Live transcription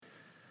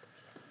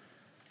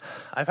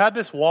I've had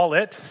this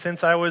wallet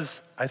since I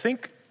was, I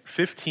think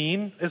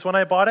 15 is when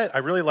I bought it. I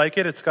really like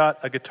it. It's got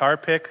a guitar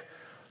pick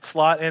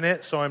slot in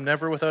it, so I'm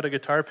never without a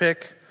guitar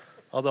pick,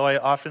 although I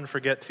often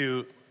forget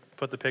to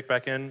put the pick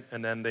back in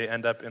and then they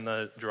end up in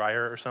the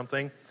dryer or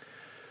something.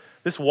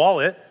 This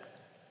wallet,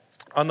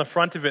 on the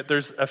front of it,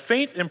 there's a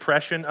faint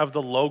impression of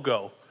the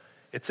logo.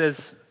 It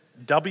says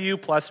W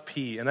plus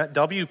P, and that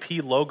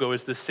WP logo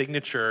is the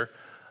signature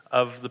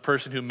of the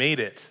person who made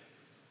it.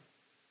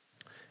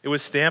 It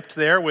was stamped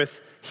there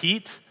with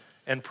heat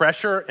and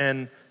pressure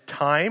and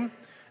time,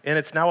 and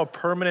it's now a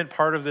permanent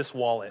part of this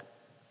wallet.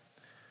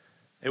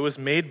 It was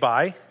made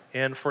by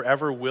and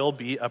forever will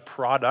be a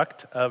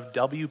product of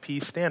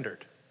WP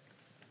Standard.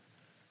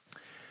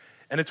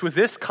 And it's with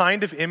this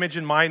kind of image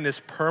in mind,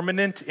 this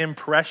permanent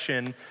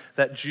impression,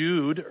 that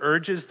Jude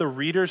urges the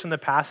readers in the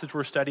passage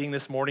we're studying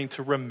this morning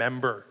to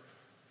remember.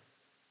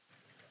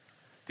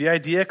 The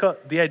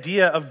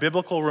idea of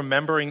biblical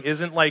remembering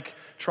isn't like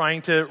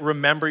trying to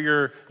remember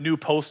your new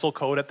postal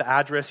code at the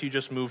address you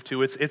just moved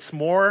to. It's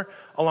more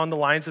along the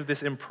lines of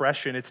this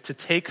impression. It's to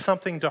take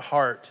something to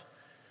heart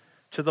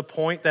to the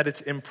point that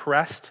it's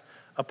impressed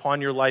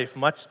upon your life,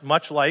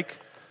 much like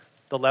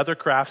the leather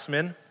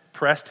craftsman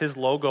pressed his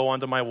logo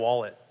onto my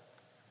wallet.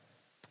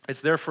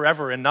 It's there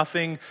forever, and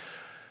nothing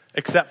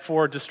except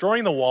for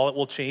destroying the wallet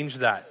will change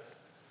that.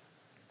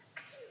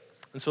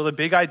 And so the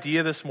big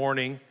idea this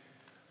morning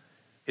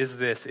is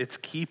this: it's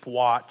keep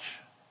watch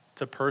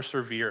to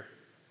persevere.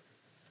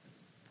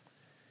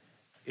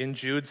 In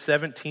Jude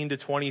 17 to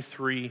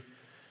 23,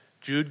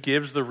 Jude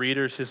gives the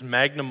readers his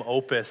magnum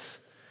opus,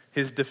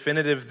 his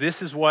definitive,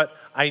 this is what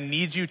I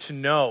need you to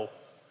know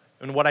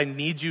and what I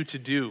need you to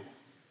do.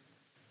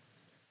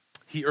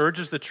 He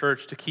urges the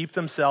church to keep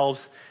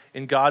themselves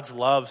in God's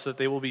love so that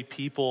they will be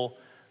people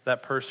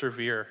that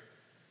persevere.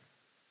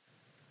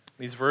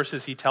 In these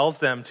verses, he tells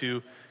them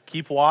to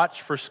keep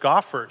watch for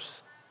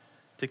scoffers,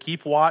 to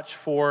keep watch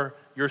for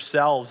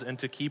yourselves, and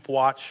to keep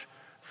watch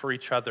for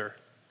each other.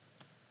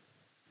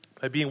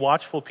 By being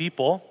watchful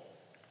people,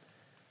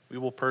 we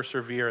will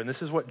persevere. And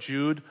this is what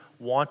Jude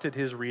wanted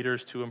his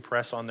readers to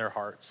impress on their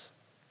hearts.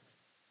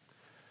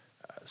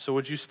 So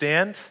would you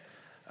stand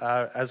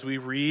as we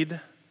read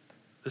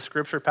the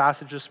scripture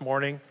passage this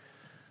morning?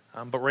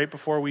 But right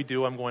before we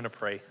do, I'm going to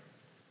pray.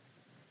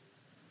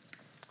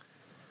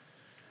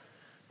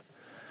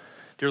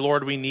 Dear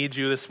Lord, we need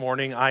you this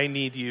morning. I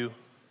need you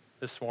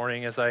this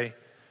morning as I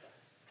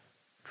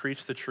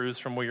preach the truths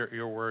from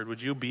your word.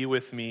 Would you be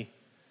with me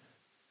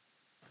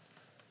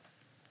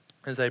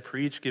as I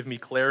preach? Give me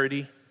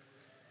clarity.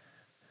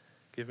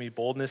 Give me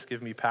boldness.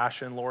 Give me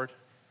passion, Lord.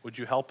 Would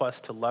you help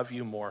us to love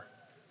you more?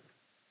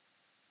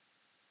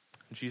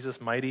 In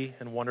Jesus' mighty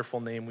and wonderful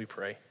name we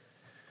pray.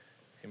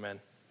 Amen.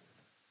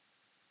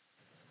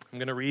 I'm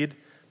going to read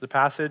the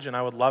passage, and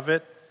I would love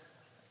it.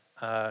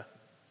 I'm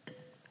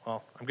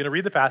going to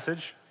read the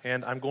passage,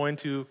 and I'm going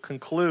to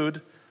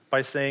conclude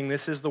by saying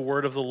this is the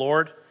word of the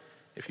Lord.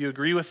 If you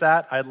agree with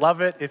that, I'd love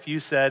it if you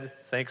said,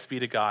 thanks be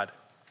to God.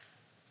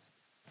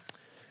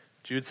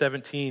 Jude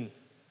 17.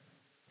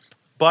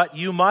 But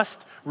you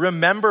must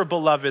remember,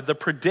 beloved, the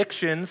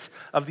predictions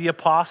of the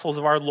apostles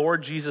of our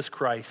Lord Jesus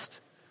Christ.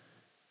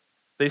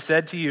 They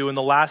said to you, in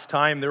the last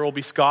time there will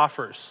be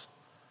scoffers,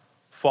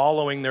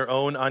 following their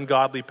own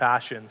ungodly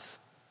passions.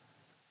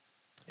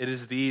 It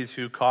is these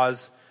who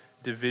cause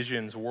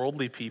divisions,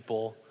 worldly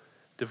people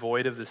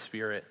devoid of the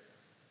Spirit.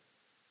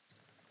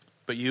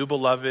 But you,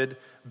 beloved,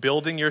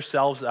 building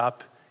yourselves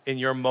up in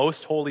your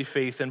most holy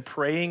faith and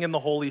praying in the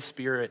Holy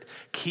Spirit,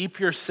 keep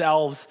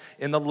yourselves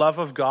in the love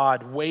of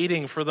God,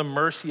 waiting for the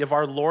mercy of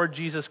our Lord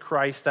Jesus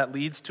Christ that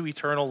leads to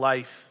eternal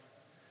life.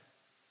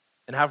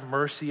 And have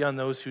mercy on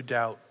those who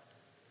doubt.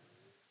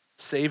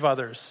 Save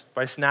others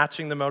by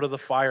snatching them out of the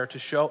fire.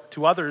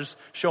 To others,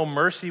 show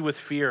mercy with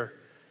fear,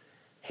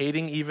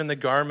 hating even the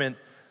garment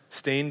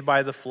stained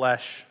by the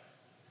flesh.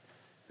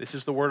 This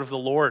is the word of the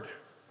Lord.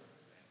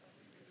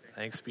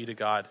 Thanks be to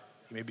God.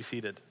 You may be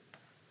seated.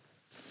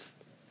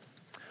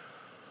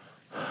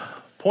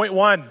 Point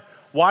 1,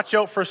 watch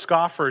out for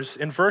scoffers.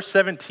 In verse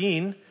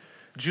 17,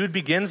 Jude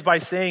begins by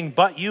saying,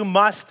 but you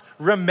must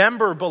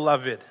remember,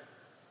 beloved.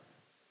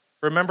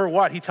 Remember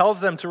what? He tells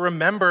them to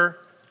remember,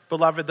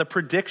 beloved, the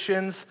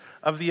predictions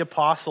of the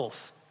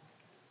apostles.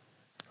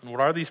 And what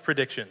are these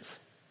predictions?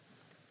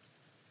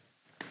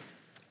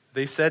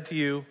 They said to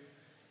you,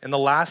 in the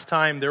last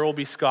time there will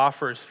be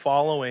scoffers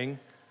following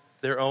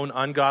their own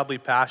ungodly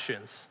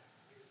passions.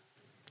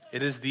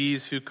 It is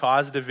these who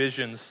cause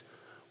divisions,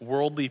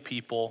 worldly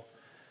people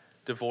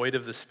devoid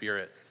of the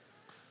Spirit.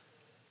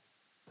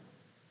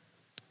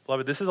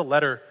 Beloved, this is a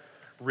letter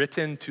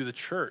written to the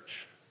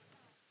church.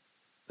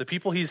 The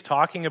people he's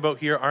talking about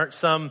here aren't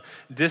some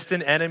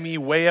distant enemy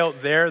way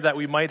out there that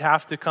we might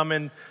have to come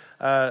and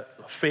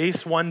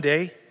face one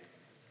day.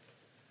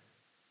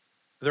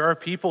 There are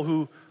people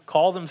who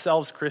call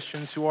themselves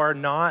Christians who are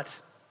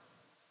not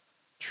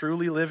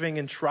truly living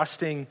and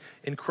trusting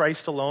in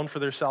Christ alone for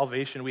their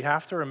salvation. We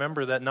have to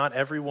remember that not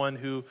everyone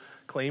who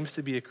claims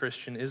to be a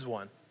Christian is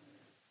one.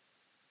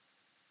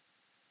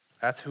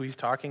 That's who he's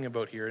talking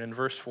about here. And in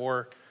verse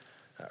 4,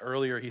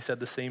 earlier he said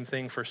the same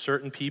thing. For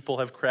certain people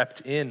have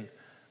crept in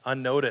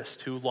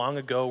unnoticed, who long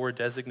ago were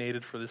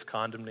designated for this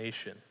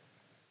condemnation.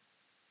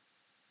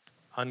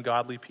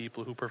 Ungodly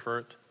people who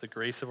pervert the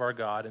grace of our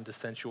God into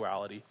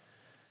sensuality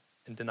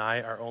and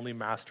deny our only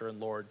Master and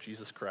Lord,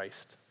 Jesus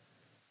Christ.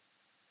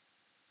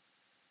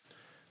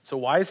 So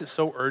why is it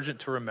so urgent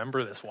to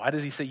remember this? Why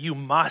does he say you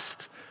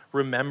must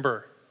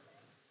remember?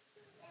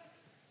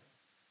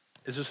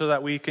 Is it so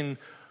that we can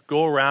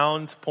go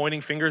around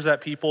pointing fingers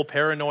at people,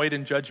 paranoid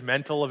and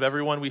judgmental of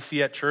everyone we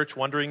see at church,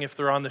 wondering if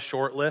they're on the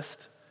short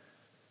list?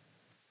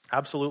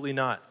 Absolutely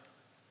not.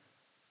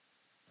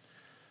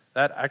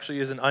 That actually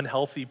is an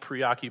unhealthy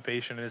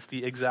preoccupation. It's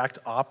the exact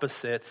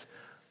opposite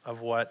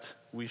of what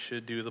we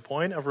should do. The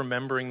point of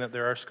remembering that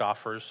there are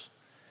scoffers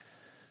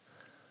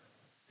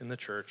in the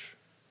church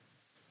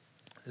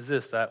is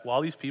this, that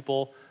while these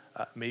people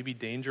may be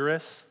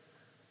dangerous,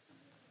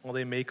 while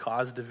they may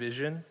cause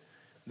division,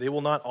 they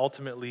will not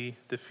ultimately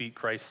defeat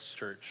Christ's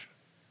church.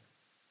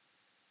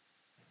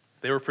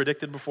 They were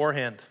predicted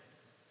beforehand.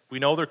 We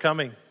know they're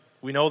coming.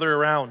 We know they're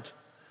around.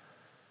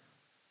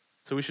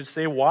 So we should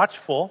stay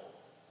watchful,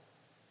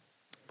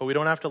 but we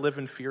don't have to live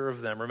in fear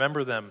of them.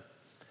 Remember them.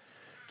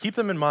 Keep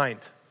them in mind.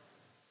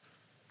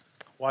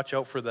 Watch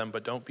out for them,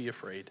 but don't be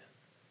afraid.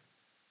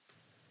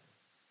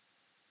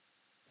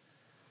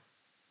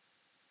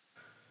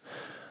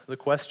 The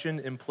question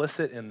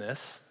implicit in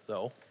this,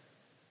 though,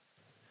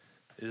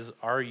 is,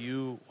 are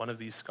you one of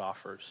these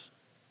scoffers?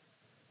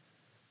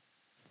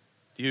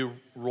 Do you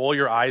roll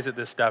your eyes at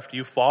this stuff? Do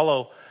you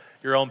follow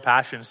your own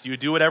passions? Do you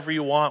do whatever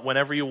you want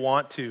whenever you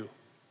want to?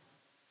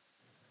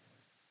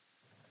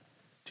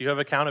 Do you have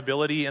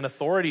accountability and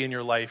authority in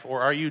your life,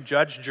 or are you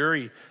judge,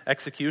 jury,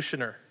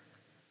 executioner?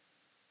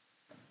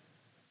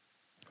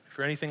 If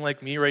you're anything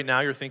like me right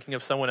now, you're thinking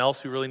of someone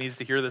else who really needs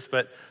to hear this,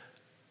 but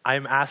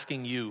I'm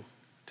asking you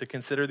to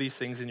consider these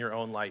things in your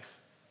own life.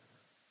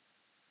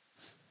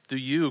 Do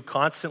you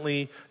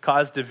constantly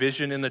cause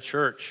division in the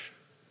church?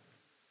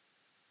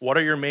 What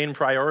are your main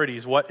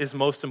priorities? What is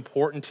most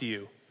important to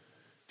you?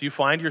 Do you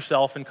find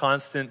yourself in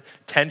constant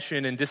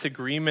tension and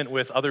disagreement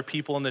with other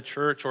people in the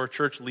church or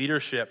church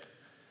leadership?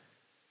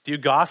 Do you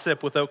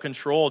gossip without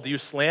control? Do you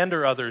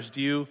slander others?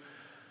 Do you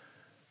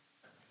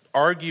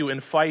argue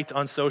and fight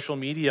on social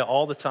media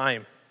all the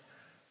time?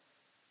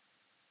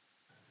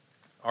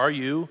 Are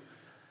you,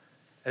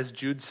 as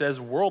Jude says,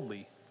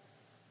 worldly?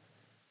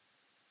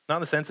 Not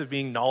in the sense of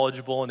being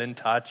knowledgeable and in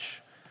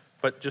touch,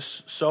 but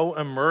just so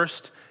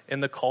immersed in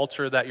the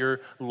culture that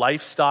your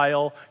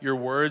lifestyle, your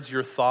words,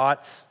 your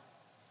thoughts,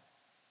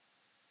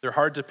 they're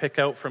hard to pick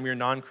out from your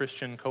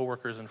non-Christian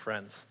coworkers and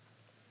friends.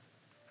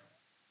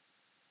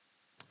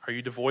 Are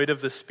you devoid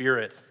of the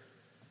Spirit?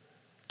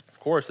 Of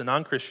course, a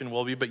non-Christian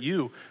will be, but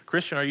you,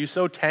 Christian, are you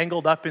so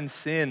tangled up in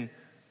sin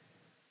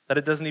that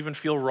it doesn't even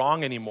feel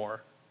wrong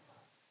anymore?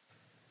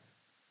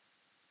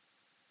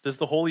 Does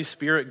the Holy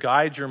Spirit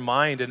guide your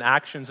mind and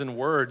actions and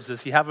words?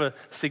 Does he have a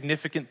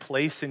significant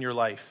place in your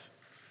life?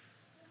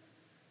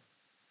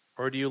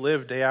 Or do you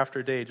live day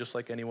after day just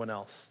like anyone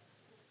else?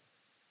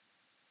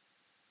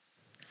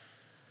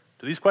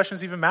 Do these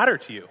questions even matter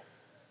to you?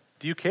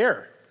 Do you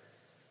care?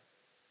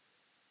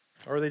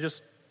 Or are they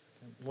just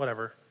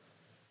whatever?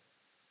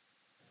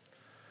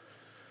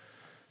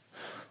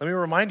 Let me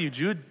remind you,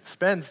 Jude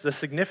spends the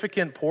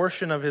significant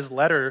portion of his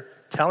letter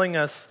telling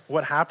us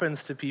what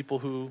happens to people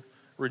who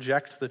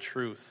reject the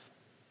truth.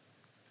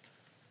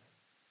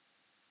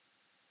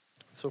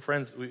 So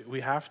friends,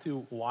 we have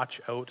to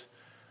watch out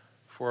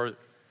for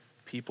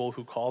people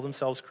who call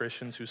themselves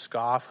Christians, who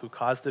scoff, who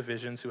cause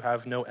divisions, who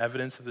have no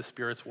evidence of the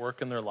Spirit's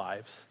work in their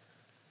lives.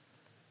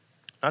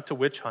 Not to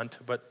witch hunt,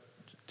 but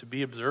to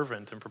be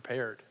observant and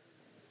prepared.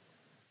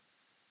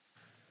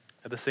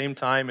 At the same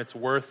time, it's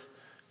worth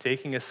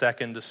taking a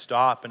second to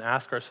stop and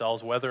ask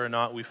ourselves whether or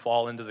not we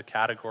fall into the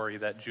category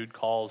that Jude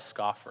calls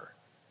scoffer.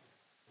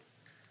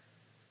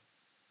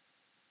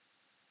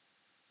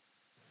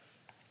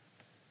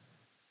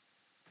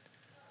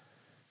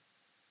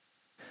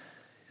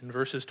 In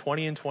verses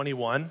 20 and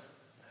 21,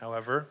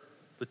 however,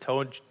 the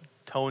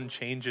tone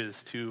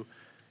changes to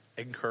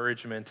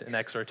encouragement and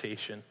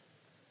exhortation.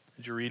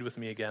 Would you read with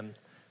me again,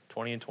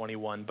 20 and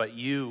 21? But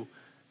you,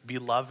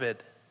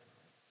 beloved,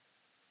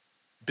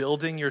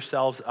 building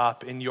yourselves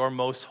up in your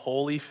most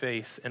holy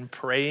faith and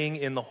praying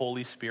in the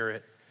Holy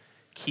Spirit,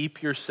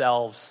 keep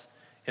yourselves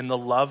in the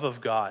love of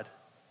God,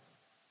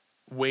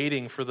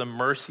 waiting for the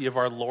mercy of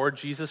our Lord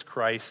Jesus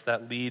Christ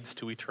that leads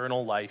to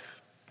eternal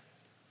life.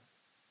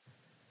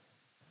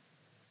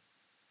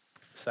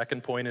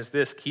 Second point is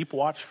this: keep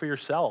watch for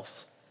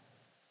yourselves.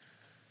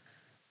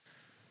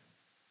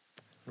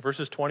 In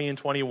verses 20 and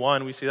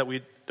 21, we see that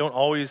we don't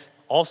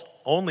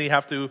only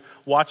have to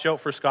watch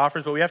out for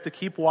scoffers, but we have to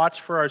keep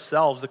watch for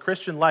ourselves. The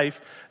Christian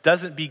life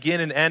doesn't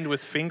begin and end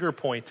with finger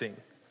pointing.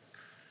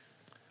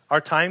 Our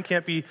time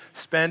can't be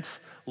spent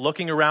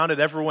looking around at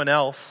everyone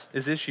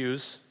else's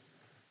issues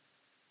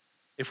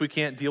if we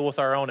can't deal with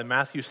our own. In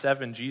Matthew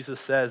 7, Jesus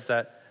says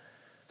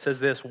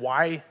this: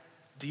 why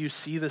do you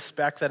see the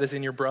speck that is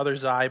in your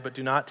brother's eye, but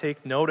do not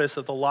take notice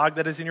of the log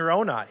that is in your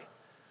own eye?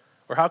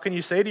 Or how can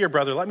you say to your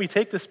brother, let me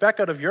take the speck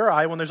out of your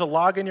eye when there's a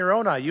log in your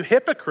own eye? You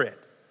hypocrite.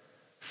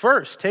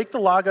 First, take the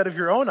log out of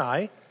your own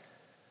eye,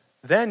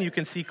 then you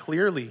can see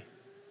clearly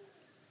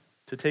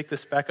to take the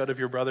speck out of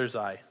your brother's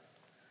eye.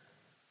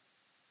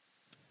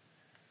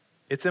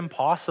 It's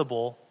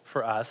impossible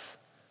for us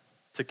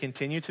to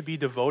continue to be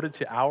devoted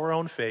to our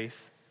own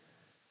faith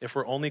if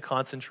we're only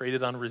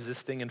concentrated on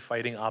resisting and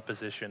fighting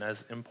opposition,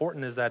 as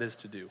important as that is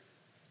to do.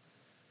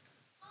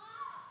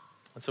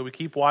 And so we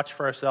keep watch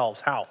for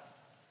ourselves. How?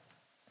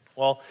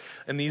 Well,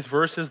 in these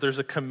verses, there's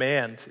a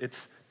command.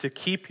 It's to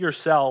keep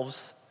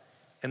yourselves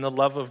in the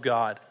love of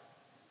God.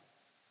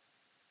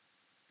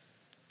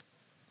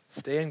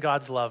 Stay in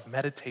God's love.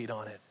 Meditate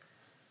on it.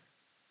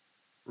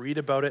 Read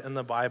about it in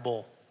the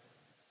Bible.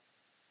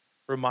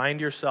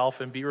 Remind yourself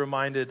and be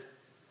reminded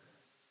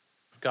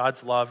of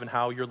God's love and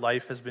how your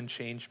life has been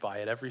changed by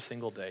it every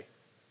single day.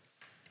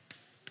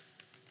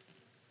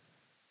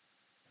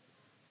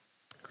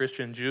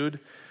 Christian, Jude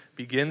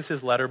begins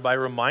his letter by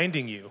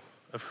reminding you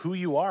of who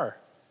you are.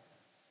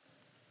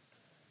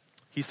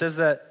 He says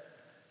that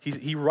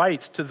he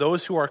writes to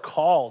those who are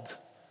called,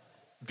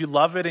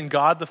 beloved in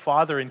God the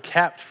Father, and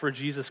kept for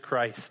Jesus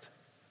Christ.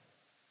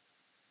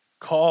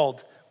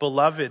 Called,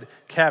 beloved,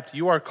 kept.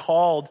 You are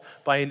called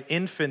by an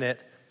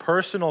infinite,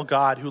 personal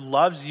God who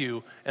loves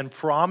you and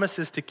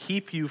promises to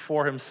keep you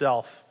for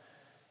himself.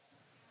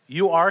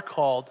 You are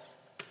called,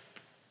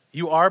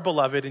 you are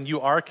beloved, and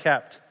you are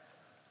kept.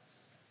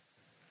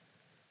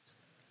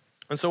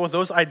 And so with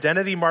those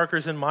identity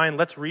markers in mind,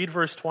 let's read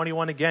verse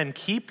 21 again.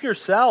 Keep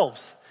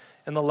yourselves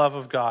in the love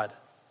of God.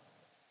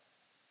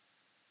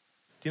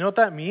 Do you know what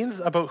that means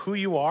about who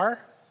you are?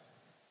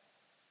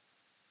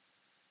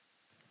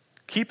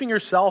 Keeping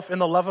yourself in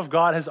the love of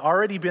God has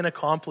already been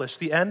accomplished.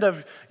 The end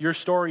of your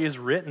story is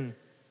written.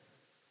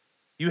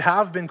 You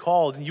have been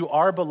called, and you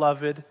are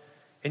beloved,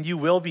 and you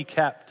will be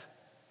kept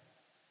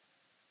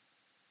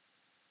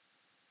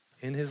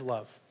in his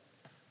love.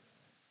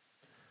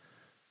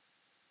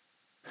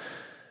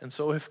 And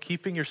so if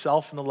keeping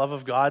yourself in the love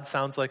of God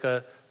sounds like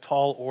a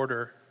tall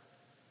order,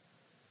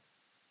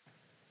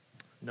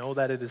 know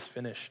that it is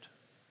finished.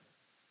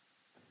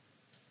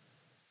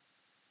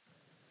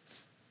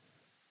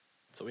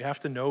 So we have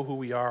to know who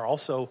we are.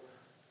 Also,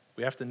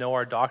 we have to know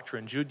our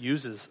doctrine. Jude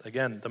uses,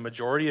 again, the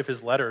majority of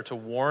his letter to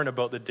warn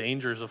about the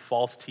dangers of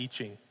false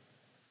teaching.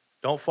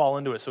 Don't fall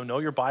into it. So know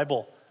your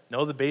Bible.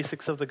 Know the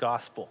basics of the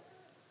gospel.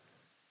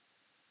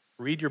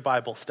 Read your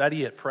Bible.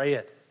 Study it. Pray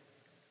it.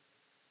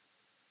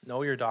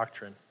 Know your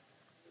doctrine.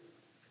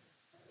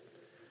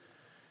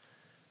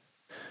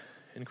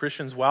 And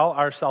Christians, while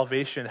our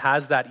salvation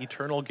has that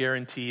eternal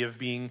guarantee of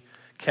being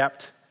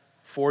kept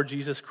for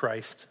Jesus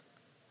Christ,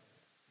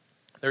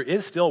 there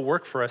is still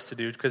work for us to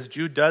do because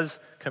Jude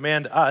does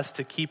command us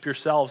to keep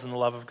yourselves in the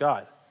love of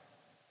God.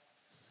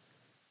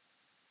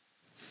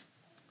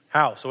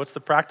 How? So what's the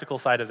practical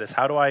side of this?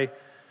 How do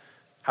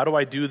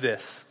I do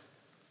this?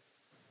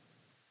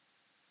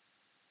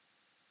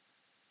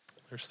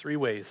 There's 3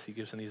 ways he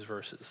gives in these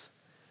verses.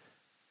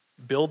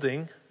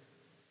 Building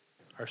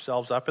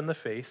ourselves up in the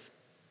faith,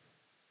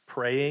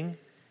 praying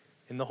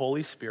in the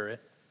Holy Spirit,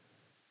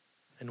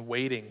 and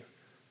waiting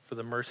for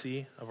the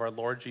mercy of our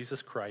Lord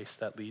Jesus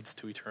Christ that leads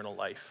to eternal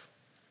life.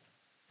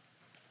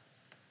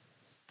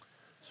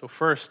 So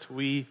first,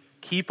 we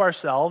keep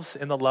ourselves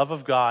in the love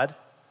of God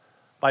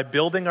by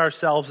building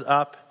ourselves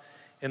up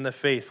in the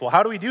faith. Well,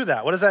 how do we do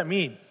that? What does that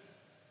mean?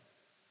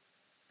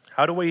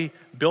 How do we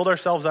build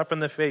ourselves up in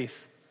the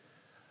faith?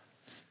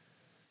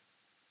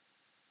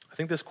 I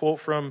think this quote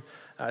from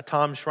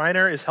Tom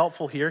Schreiner is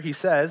helpful here. He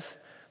says,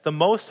 "The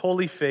most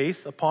holy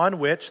faith upon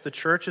which the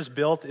church is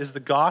built is the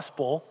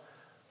gospel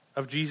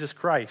of Jesus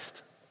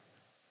Christ.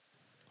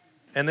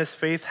 And this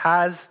faith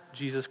has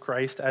Jesus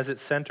Christ as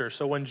its center."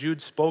 So when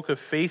Jude spoke of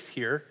faith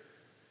here,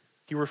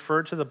 he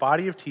referred to the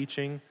body of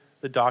teaching,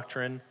 the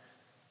doctrine,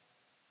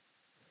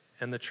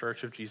 and the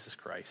church of Jesus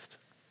Christ.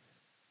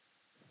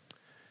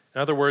 In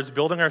other words,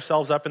 building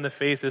ourselves up in the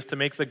faith is to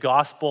make the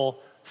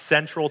gospel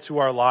central to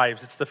our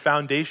lives. It's the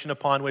foundation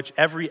upon which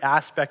every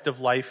aspect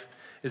of life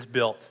is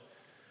built.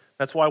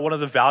 That's why one of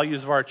the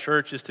values of our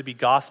church is to be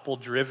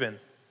gospel-driven.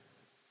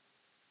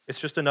 It's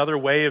just another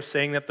way of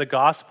saying that the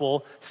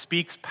gospel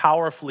speaks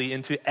powerfully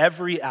into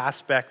every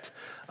aspect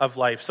of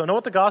life. So know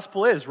what the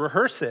gospel is.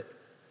 Rehearse it.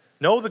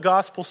 Know the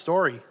gospel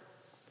story.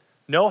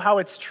 Know how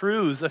its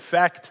truths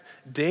affect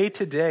day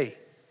to day.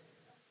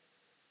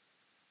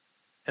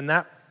 And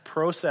that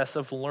process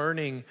of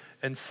learning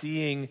and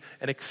seeing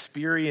and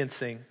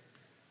experiencing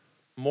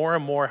more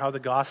and more how the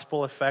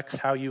gospel affects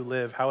how you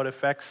live, how it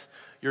affects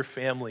your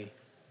family,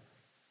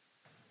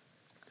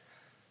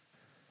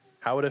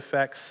 how it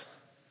affects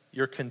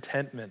your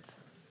contentment,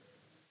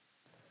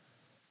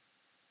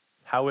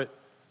 how it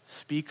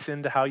speaks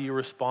into how you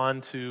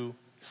respond to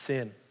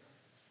sin,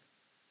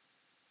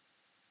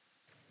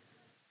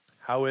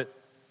 how it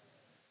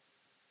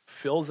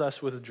fills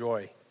us with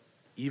joy,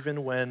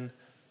 even when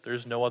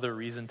there's no other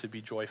reason to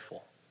be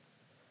joyful.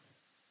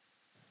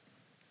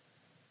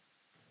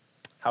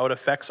 how it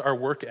affects our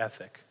work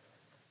ethic.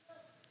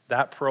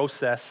 That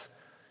process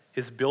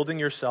is building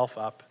yourself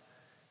up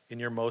in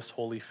your most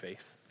holy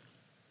faith.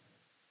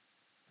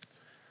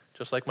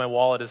 Just like my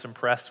wallet is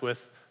impressed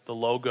with the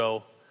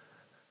logo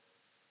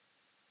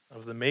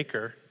of the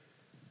Maker,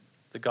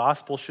 the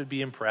gospel should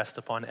be impressed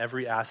upon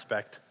every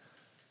aspect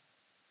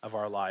of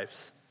our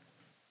lives.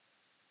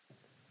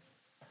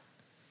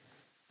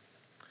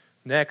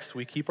 Next,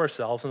 we keep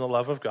ourselves in the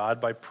love of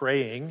God by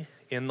praying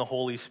in the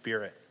Holy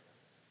Spirit.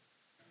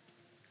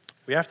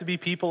 We have to be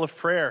people of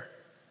prayer.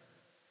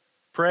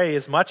 Pray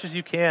as much as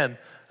you can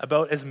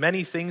about as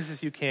many things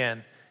as you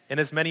can in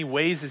as many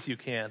ways as you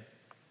can.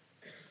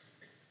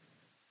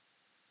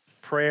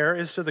 Prayer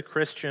is to the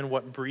Christian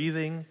what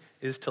breathing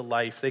is to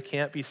life. They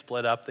can't be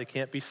split up. They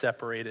can't be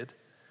separated.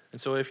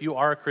 And so if you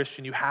are a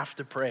Christian, you have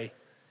to pray.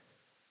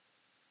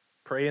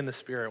 Pray in the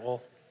Spirit.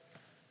 Well,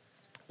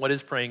 what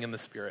is praying in the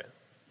Spirit?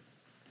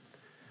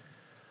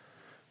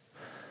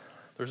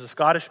 There's a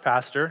Scottish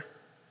pastor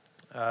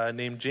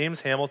named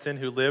James Hamilton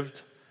who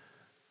lived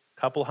a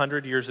couple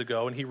hundred years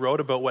ago, and he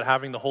wrote about what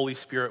having the Holy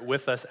Spirit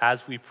with us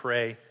as we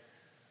pray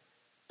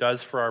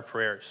does for our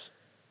prayers.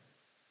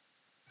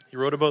 He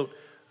wrote about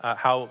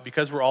how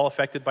because we're all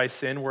affected by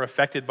sin, we're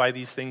affected by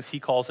these things he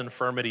calls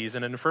infirmities.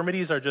 And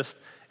infirmities are just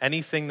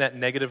anything that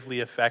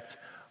negatively affect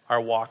our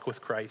walk with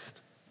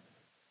Christ.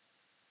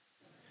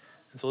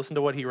 And so listen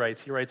to what he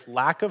writes. He writes,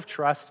 lack of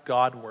trust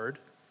Godward,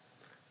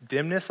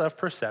 dimness of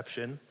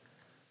perception,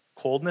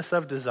 coldness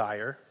of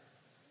desire,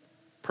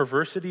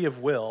 perversity of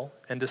will,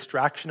 and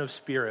distraction of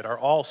spirit are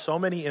all so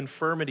many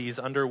infirmities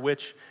under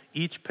which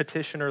each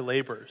petitioner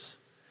labors.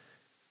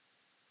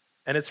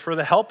 And it's for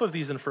the help of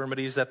these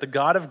infirmities that the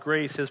God of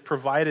grace has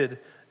provided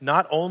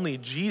not only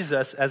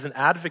Jesus as an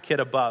advocate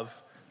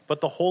above,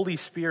 but the Holy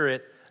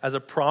Spirit as a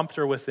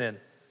prompter within.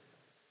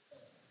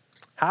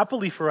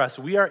 Happily for us,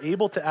 we are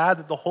able to add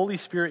that the Holy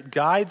Spirit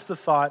guides the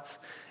thoughts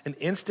and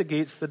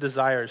instigates the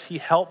desires. He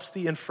helps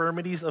the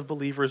infirmities of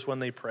believers when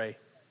they pray.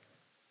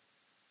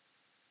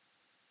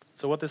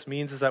 So what this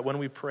means is that when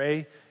we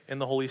pray in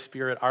the Holy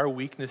Spirit, our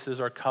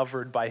weaknesses are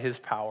covered by His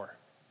power.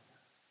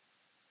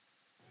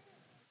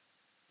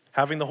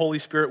 Having the Holy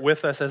Spirit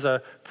with us as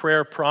a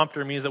prayer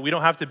prompter means that we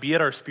don't have to be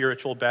at our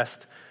spiritual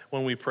best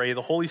when we pray.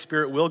 The Holy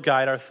Spirit will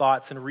guide our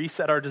thoughts and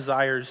reset our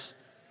desires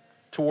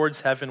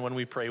towards heaven when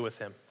we pray with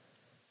Him.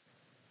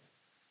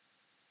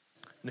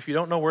 And if you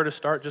don't know where to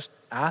start, just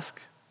ask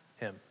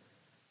Him.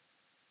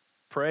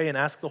 Pray and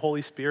ask the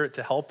Holy Spirit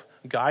to help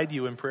guide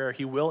you in prayer.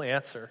 He will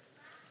answer.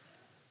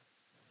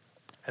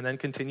 And then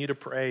continue to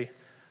pray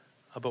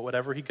about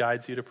whatever He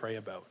guides you to pray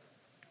about.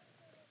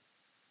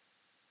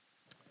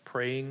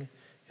 Praying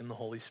in the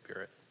Holy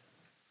Spirit.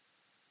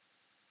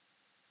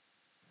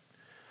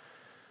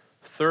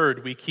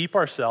 Third, we keep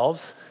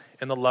ourselves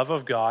in the love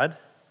of God,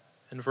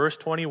 in verse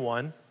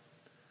 21,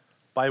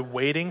 by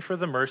waiting for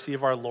the mercy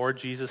of our Lord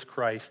Jesus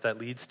Christ that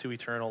leads to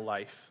eternal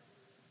life.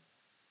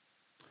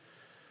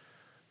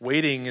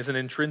 Waiting is an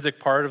intrinsic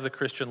part of the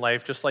Christian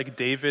life. Just like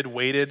David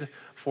waited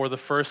for the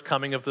first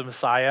coming of the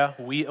Messiah,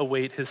 we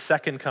await His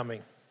second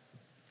coming.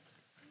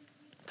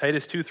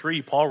 Titus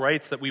 2:3, Paul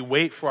writes that we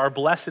wait for our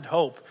blessed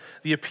hope,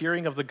 the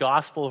appearing of the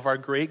gospel of our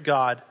great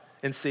God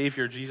and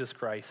Savior, Jesus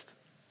Christ.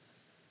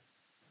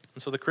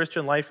 And so the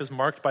Christian life is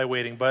marked by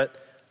waiting, but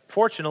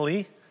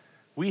fortunately,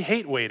 we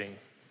hate waiting.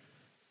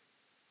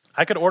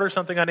 I could order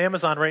something on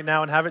Amazon right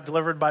now and have it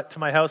delivered to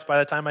my house by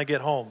the time I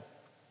get home.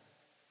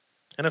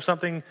 And if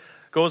something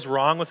goes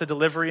wrong with the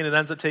delivery and it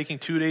ends up taking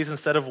 2 days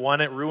instead of 1,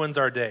 it ruins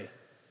our day.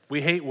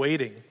 We hate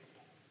waiting.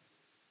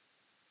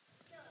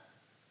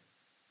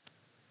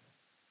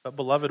 But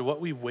beloved,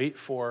 what we wait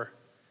for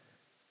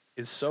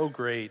is so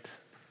great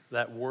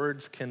that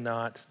words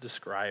cannot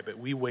describe it.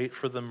 We wait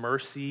for the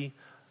mercy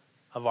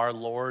of our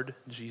Lord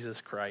Jesus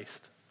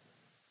Christ.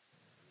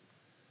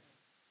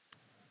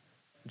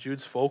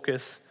 Jude's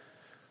focus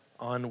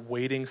on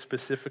waiting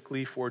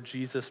specifically for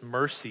Jesus'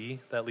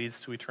 mercy that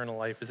leads to eternal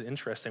life is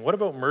interesting. What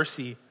about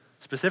mercy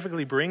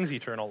specifically brings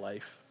eternal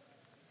life?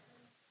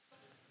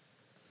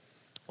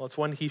 Well, it's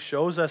when He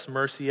shows us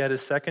mercy at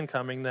His second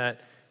coming that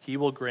He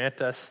will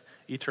grant us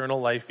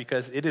eternal life,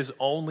 because it is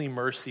only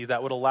mercy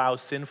that would allow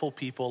sinful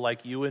people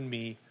like you and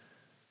me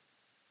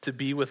to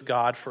be with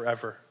God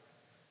forever.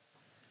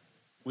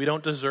 We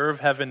don't deserve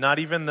heaven. Not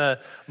even the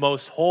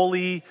most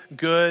holy,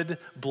 good,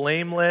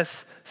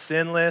 blameless,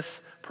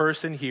 sinless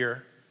person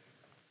here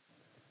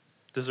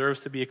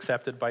deserves to be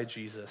accepted by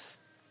Jesus.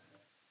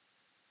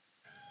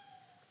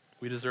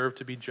 We deserve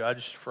to be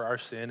judged for our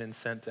sin and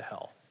sent to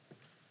hell.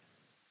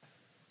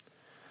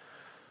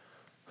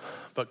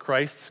 But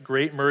Christ's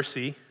great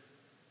mercy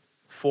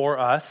for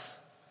us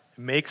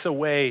makes a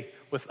way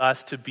with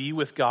us to be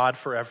with God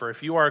forever.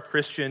 If you are a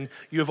Christian,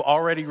 you have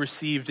already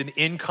received an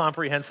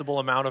incomprehensible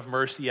amount of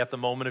mercy at the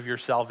moment of your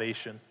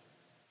salvation.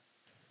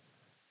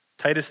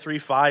 Titus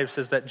 3:5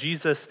 says that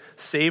Jesus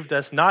saved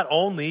us not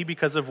only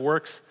because of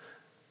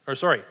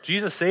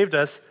Jesus saved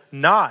us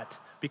not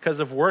because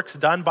of works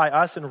done by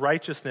us in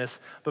righteousness,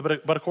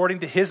 but according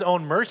to His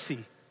own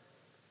mercy.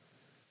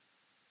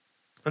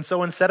 And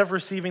so instead of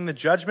receiving the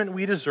judgment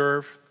we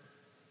deserve,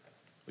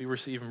 we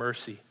receive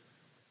mercy.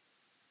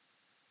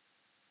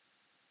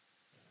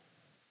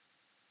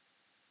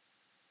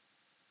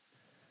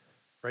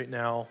 Right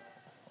now,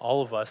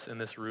 all of us in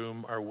this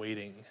room are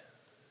waiting.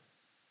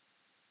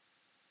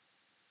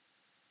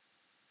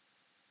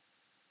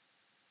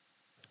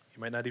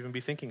 You might not even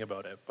be thinking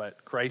about it,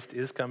 but Christ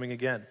is coming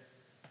again.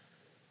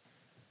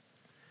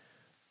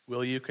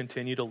 Will you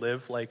continue to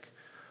live like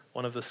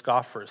one of the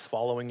scoffers,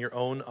 following your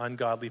own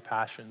ungodly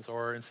passions,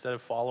 or instead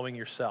of following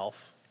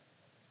yourself,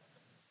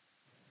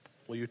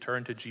 will you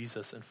turn to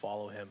Jesus and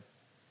follow him?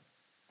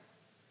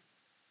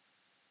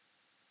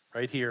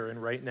 Right here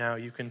and right now,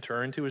 you can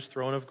turn to his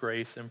throne of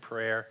grace in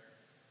prayer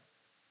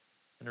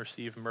and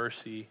receive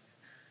mercy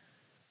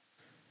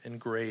and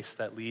grace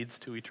that leads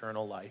to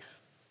eternal life.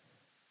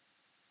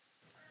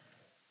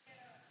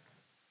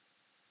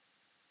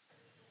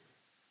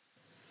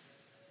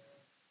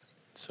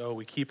 So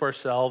we keep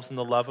ourselves in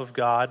the love of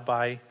God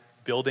by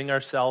building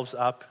ourselves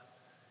up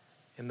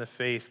in the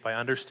faith, by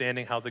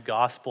understanding how the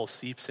gospel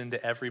seeps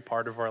into every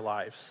part of our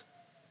lives.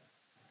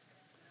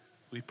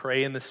 We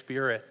pray in the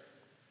Spirit,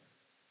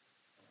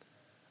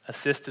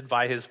 assisted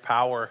by his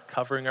power,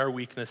 covering our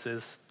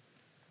weaknesses.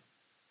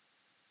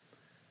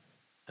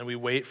 And we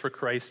wait for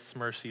Christ's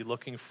mercy,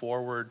 looking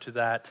forward to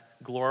that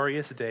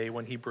glorious day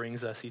when he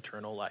brings us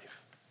eternal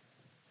life.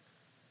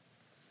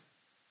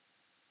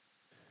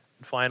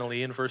 And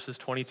finally, in verses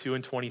 22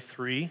 and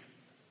 23,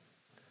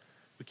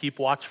 we keep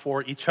watch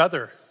for each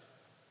other.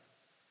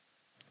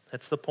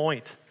 That's the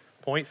point.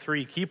 Point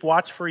 3, keep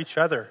watch for each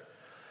other.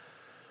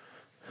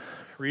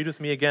 Read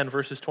with me again,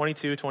 verses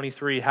 22,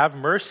 23. Have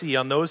mercy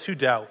on those who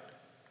doubt.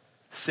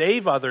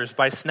 Save others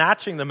by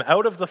snatching them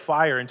out of the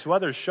fire, and to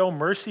others show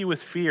mercy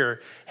with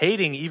fear,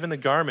 hating even the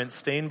garment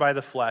stained by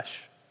the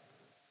flesh.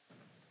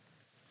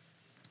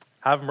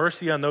 Have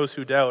mercy on those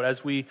who doubt.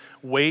 As we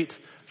wait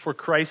for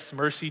Christ's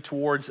mercy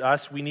towards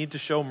us, we need to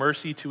show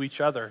mercy to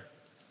each other.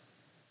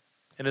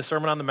 In his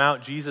Sermon on the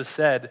Mount, Jesus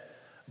said,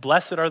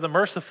 "Blessed are the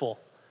merciful,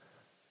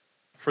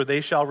 for they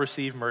shall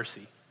receive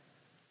mercy."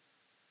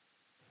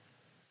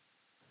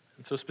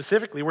 And so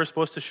specifically, we're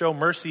supposed to show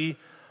mercy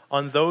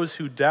on those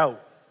who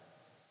doubt,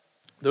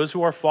 those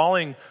who are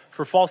falling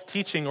for false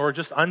teaching or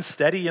just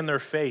unsteady in their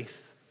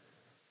faith,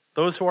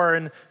 those who are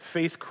in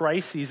faith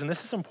crises. And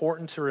this is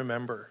important to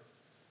remember.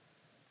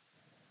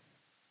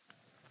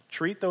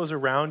 Treat those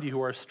around you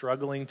who are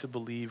struggling to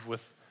believe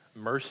with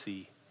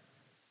mercy.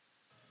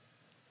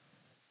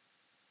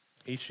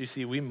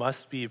 HGC, we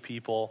must be a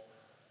people,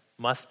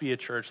 must be a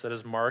church that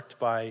is marked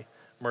by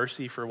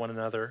mercy for one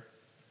another.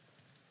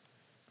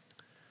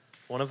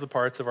 One of the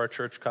parts of our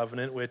church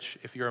covenant, which,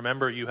 if you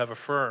remember, you have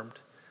affirmed,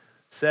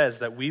 says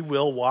that we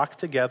will walk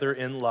together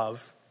in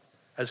love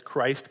as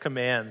Christ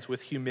commands,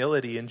 with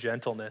humility and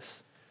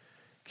gentleness,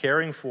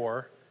 caring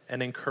for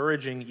and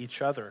encouraging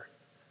each other,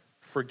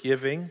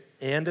 forgiving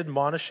and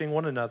admonishing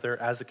one another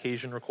as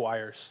occasion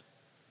requires.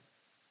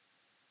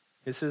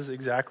 This is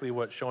exactly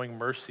what showing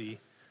mercy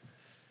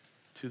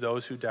to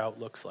those who doubt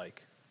looks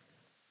like.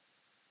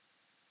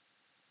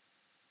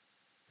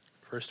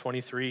 Verse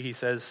 23, he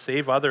says,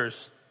 save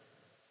others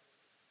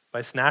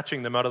by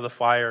snatching them out of the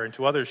fire, and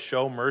to others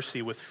show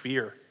mercy with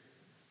fear.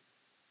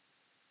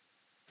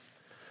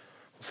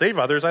 Save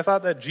others, I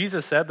thought that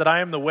Jesus said that I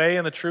am the way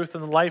and the truth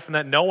and the life, and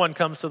that no one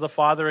comes to the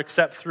Father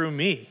except through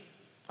me.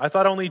 I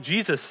thought only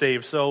Jesus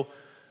saved. So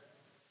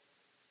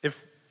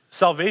if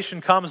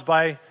salvation comes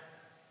by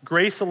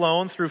grace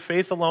alone, through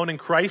faith alone, in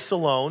Christ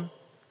alone,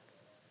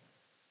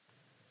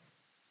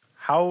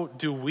 how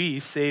do we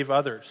save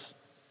others?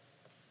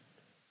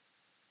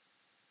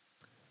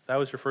 That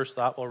was your first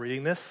thought while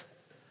reading this?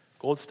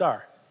 Gold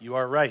star. You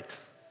are right.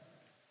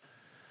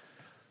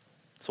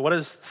 So what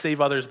does save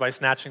others by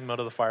snatching them out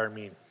of the fire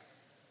mean?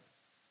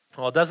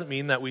 Well, it doesn't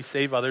mean that we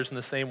save others in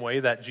the same way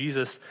that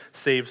Jesus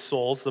saved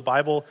souls. The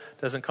Bible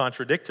doesn't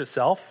contradict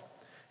itself.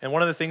 And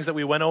one of the things that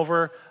we went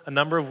over a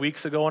number of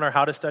weeks ago in our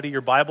How to Study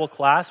Your Bible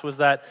class was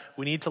that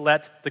we need to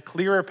let the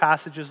clearer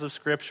passages of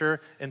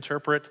Scripture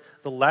interpret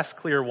the less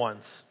clear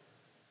ones.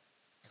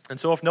 And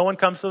so if no one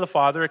comes to the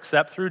Father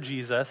except through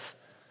Jesus,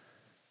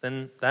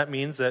 then that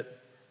means that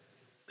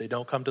they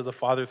don't come to the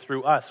Father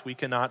through us. We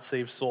cannot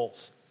save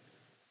souls.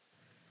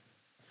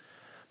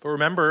 But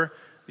remember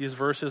these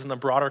verses in the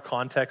broader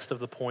context of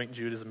the point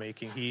Jude is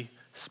making. He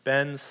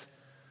spends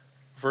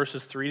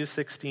verses 3 to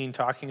 16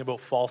 talking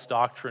about false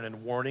doctrine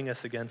and warning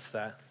us against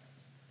that.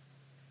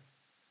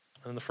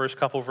 And in the first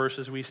couple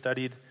verses we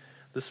studied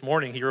this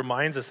morning, he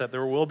reminds us that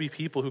there will be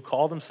people who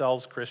call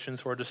themselves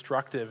Christians who are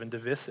destructive and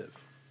divisive.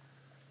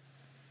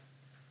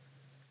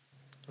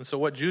 And so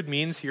what Jude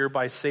means here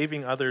by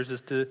saving others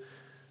is to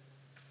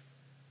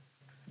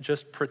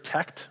just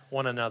protect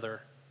one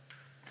another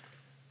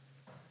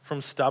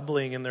from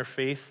stumbling in their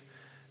faith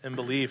and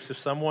beliefs. If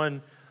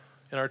someone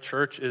in our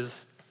church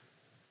is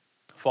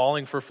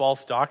falling for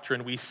false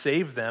doctrine, we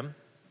save them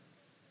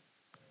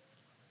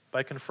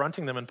by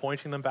confronting them and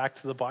pointing them back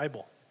to the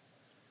Bible.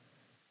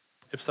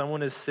 If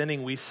someone is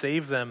sinning, we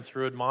save them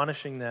through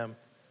admonishing them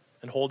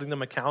and holding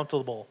them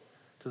accountable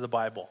to the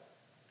Bible.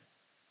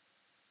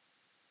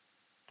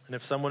 And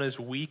if someone is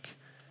weak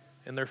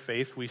in their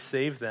faith, we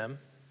save them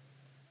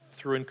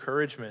through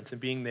encouragement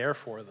and being there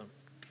for them.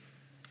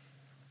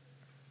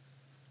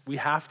 We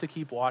have to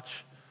keep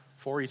watch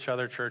for each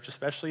other, church,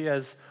 especially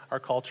as our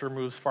culture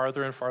moves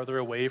farther and farther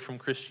away from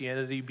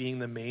Christianity being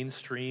the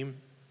mainstream.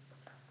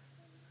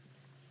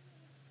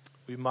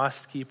 We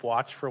must keep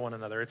watch for one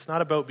another. It's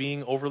not about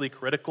being overly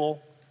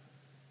critical.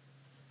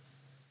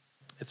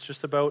 It's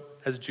just about,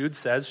 as Jude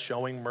says,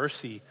 showing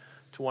mercy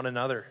to one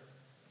another.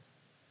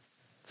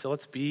 So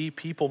let's be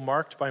people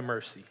marked by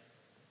mercy.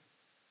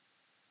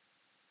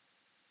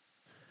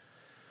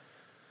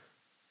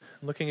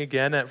 Looking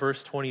again at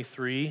verse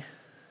 23,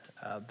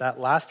 that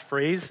last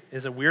phrase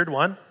is a weird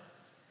one.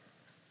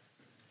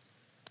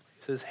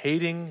 It says,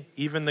 hating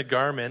even the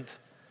garment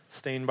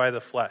stained by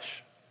the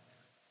flesh.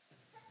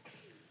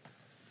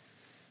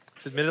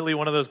 It's admittedly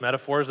one of those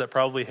metaphors that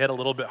probably hit a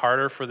little bit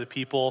harder for the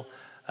people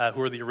who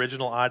were the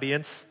original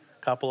audience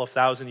a couple of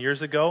thousand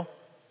years ago.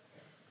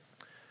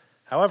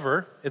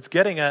 However, it's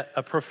getting at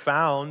a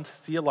profound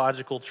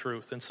theological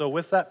truth. And so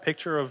with that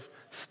picture of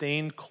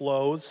stained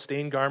clothes,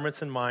 stained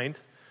garments in mind,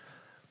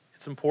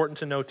 it's important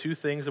to know two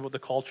things about the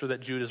culture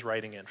that Jude is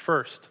writing in.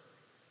 First,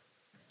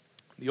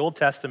 the Old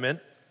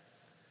Testament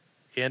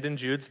and in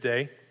Jude's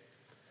day,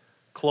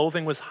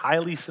 clothing was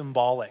highly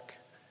symbolic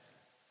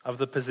of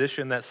the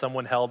position that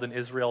someone held in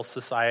Israel's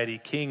society.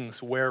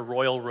 Kings wear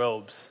royal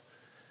robes.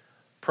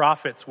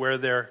 Prophets wear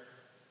their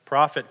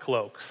prophet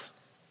cloaks.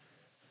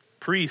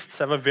 Priests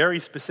have a very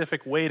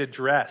specific way to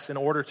dress in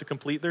order to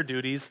complete their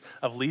duties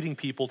of leading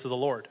people to the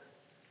Lord.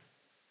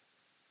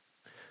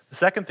 The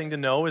second thing to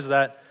know is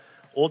that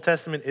Old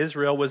Testament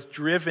Israel was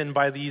driven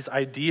by these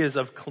ideas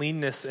of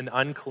cleanness and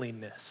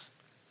uncleanness.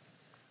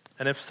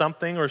 And if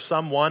something or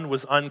someone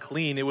was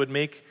unclean, it would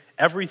make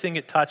everything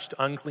it touched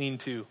unclean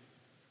too.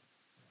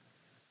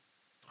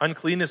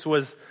 Uncleanness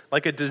was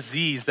like a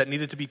disease that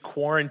needed to be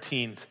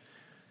quarantined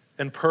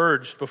and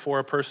purged before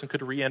a person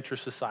could re-enter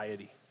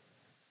society.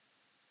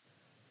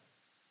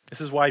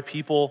 This is why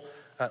people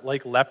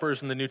like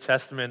lepers in the New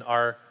Testament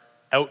are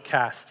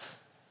outcasts.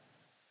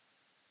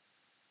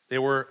 They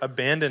were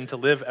abandoned to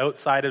live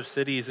outside of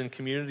cities and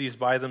communities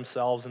by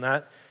themselves, and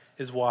that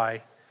is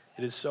why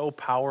it is so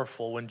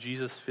powerful when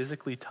Jesus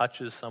physically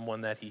touches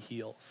someone that he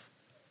heals.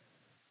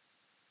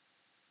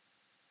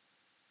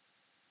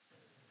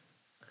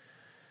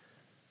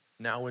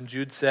 Now, when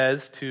Jude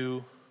says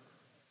to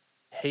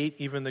hate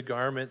even the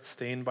garment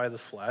stained by the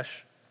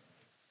flesh,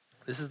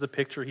 this is the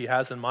picture he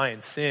has in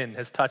mind. Sin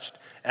has touched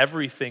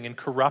everything and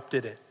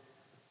corrupted it.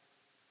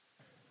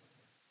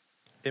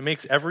 It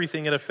makes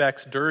everything it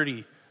affects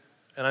dirty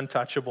and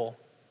untouchable.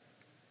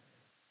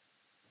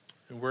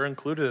 And we're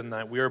included in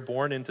that. We are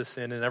born into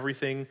sin, and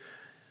everything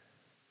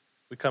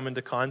we come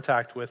into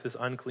contact with is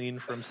unclean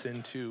from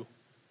sin too.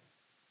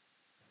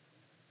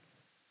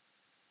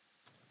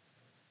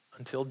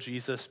 Until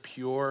Jesus,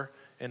 pure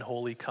and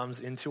holy, comes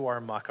into our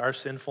muck, our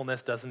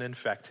sinfulness doesn't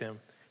infect him.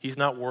 He's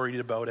not worried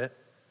about it.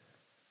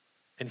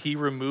 And he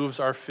removes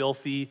our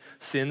filthy,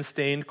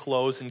 sin-stained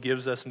clothes and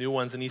gives us new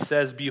ones. And he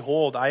says,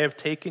 behold, I have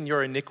taken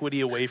your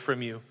iniquity away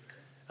from you,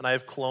 and I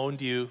have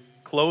clothed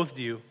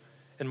you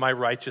in my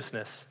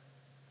righteousness.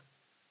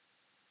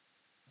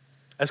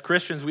 As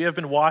Christians, we have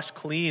been washed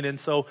clean, and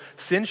so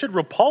sin should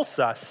repulse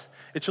us.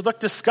 It should look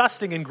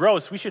disgusting and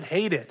gross. We should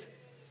hate it.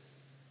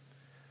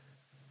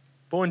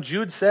 But when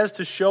Jude says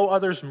to show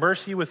others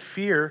mercy with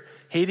fear,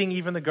 hating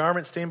even the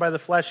garment stained by the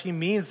flesh, he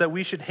means that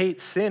we should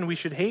hate sin. We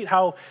should hate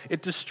how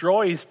it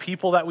destroys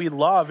people that we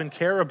love and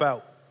care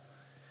about.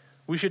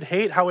 We should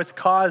hate how it's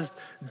caused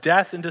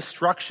death and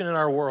destruction in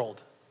our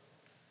world.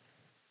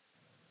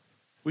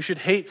 We should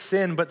hate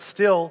sin, but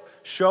still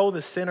show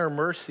the sinner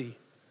mercy.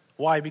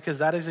 Why? Because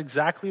that is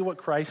exactly what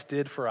Christ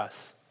did for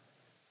us.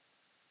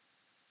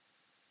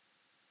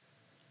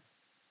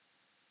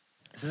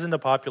 This isn't a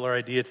popular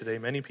idea today.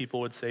 Many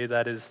people would say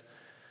that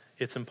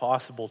it's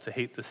impossible to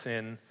hate the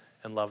sin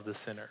and love the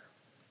sinner.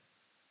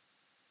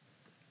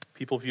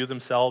 People view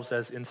themselves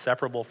as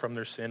inseparable from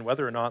their sin,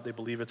 whether or not they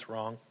believe it's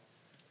wrong.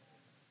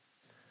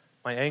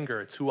 My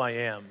anger, it's who I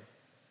am.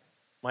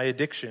 My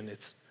addiction,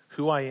 it's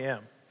who I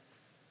am.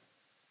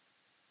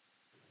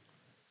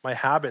 My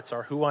habits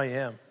are who I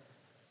am.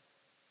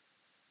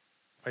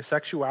 My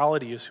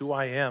sexuality is who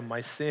I am.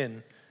 My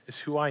sin is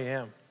who I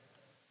am.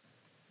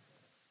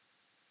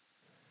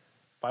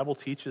 The Bible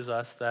teaches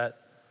us that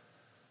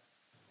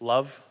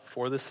love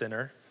for the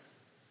sinner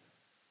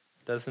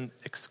doesn't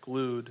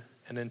exclude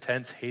an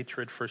intense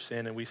hatred for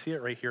sin, and we see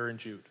it right here in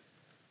Jude.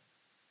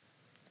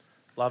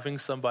 Loving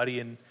somebody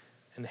and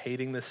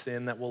hating the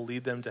sin that will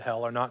lead them to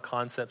hell are not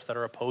concepts that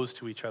are opposed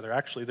to each other.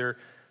 Actually,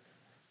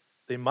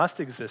 they must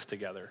exist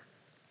together.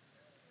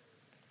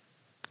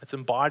 It's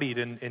embodied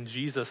in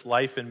Jesus'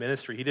 life and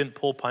ministry. He didn't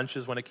pull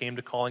punches when it came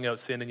to calling out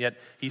sin, and yet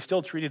he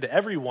still treated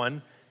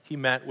everyone he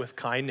met with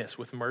kindness,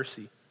 with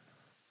mercy.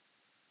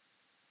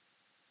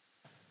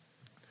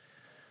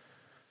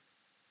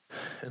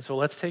 And so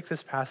let's take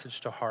this passage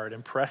to heart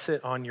and press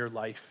it on your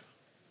life.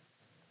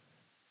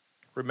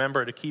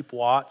 Remember to keep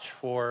watch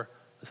for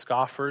the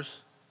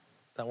scoffers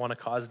that want to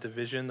cause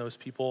division, those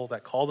people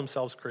that call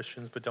themselves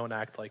Christians but don't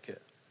act like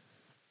it.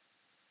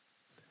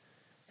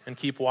 And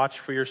keep watch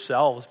for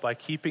yourselves by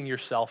keeping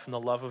yourself in the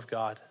love of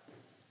God,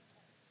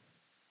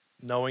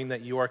 knowing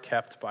that you are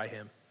kept by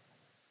him.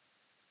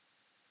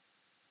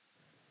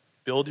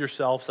 Build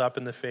yourselves up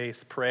in the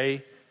faith,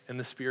 pray in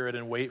the Spirit,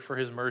 and wait for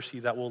his mercy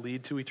that will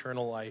lead to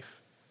eternal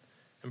life.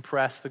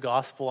 Impress the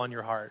gospel on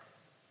your heart.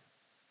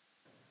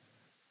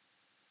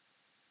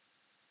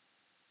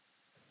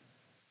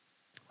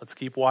 Let's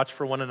keep watch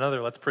for one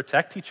another. Let's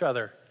protect each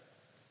other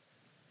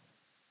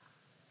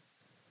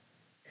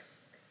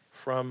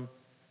from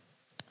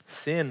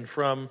sin,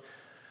 from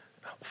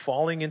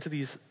falling into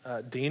these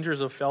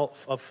dangers of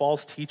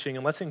false teaching.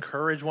 And let's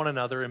encourage one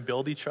another and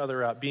build each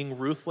other up, being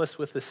ruthless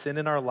with the sin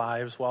in our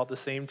lives while at the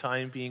same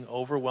time being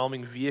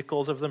overwhelming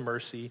vehicles of the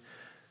mercy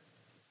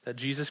that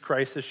Jesus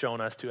Christ has shown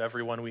us to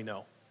everyone we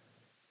know.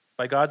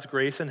 By God's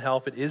grace and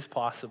help, it is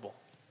possible.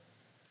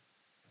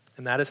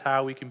 And that is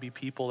how we can be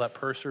people that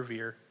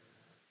persevere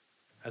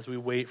as we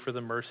wait for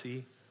the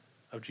mercy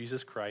of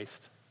Jesus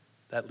Christ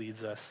that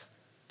leads us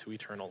to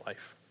eternal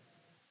life.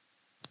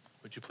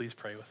 Would you please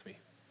pray with me?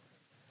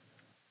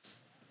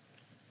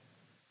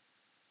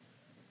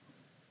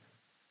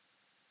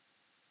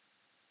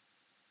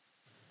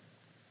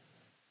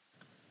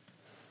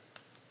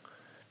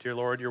 Dear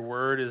Lord, your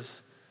word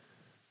is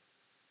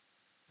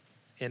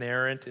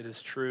inerrant, it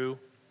is true.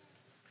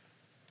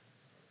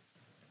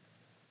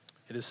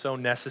 It is so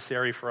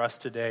necessary for us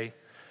today.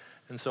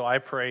 And so I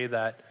pray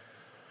that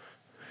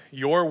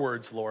your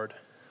words, Lord,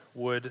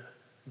 would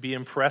be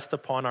impressed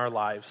upon our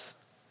lives,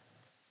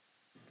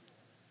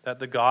 that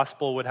the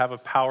gospel would have a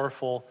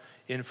powerful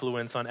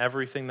influence on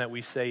everything that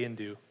we say and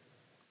do.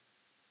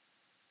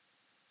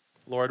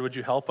 Lord, would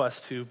you help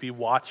us to be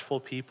watchful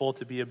people,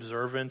 to be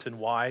observant and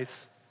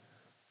wise?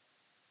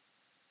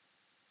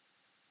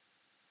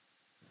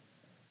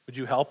 Would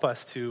you help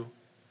us to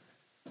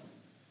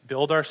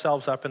build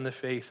ourselves up in the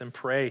faith and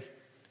pray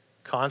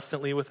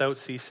constantly without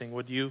ceasing?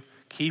 Would you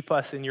keep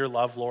us in your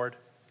love, Lord?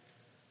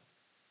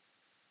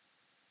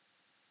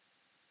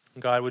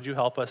 God, would you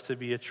help us to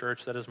be a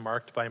church that is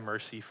marked by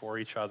mercy for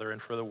each other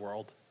and for the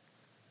world,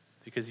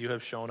 because you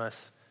have shown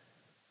us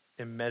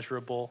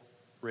immeasurable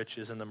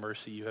riches in the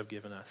mercy you have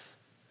given us.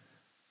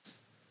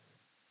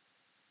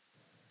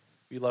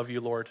 We love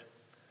you, Lord.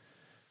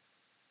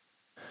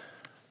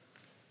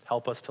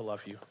 Help us to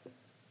love you.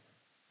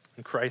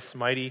 In Christ's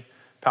mighty,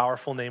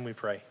 powerful name we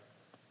pray.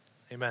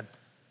 Amen.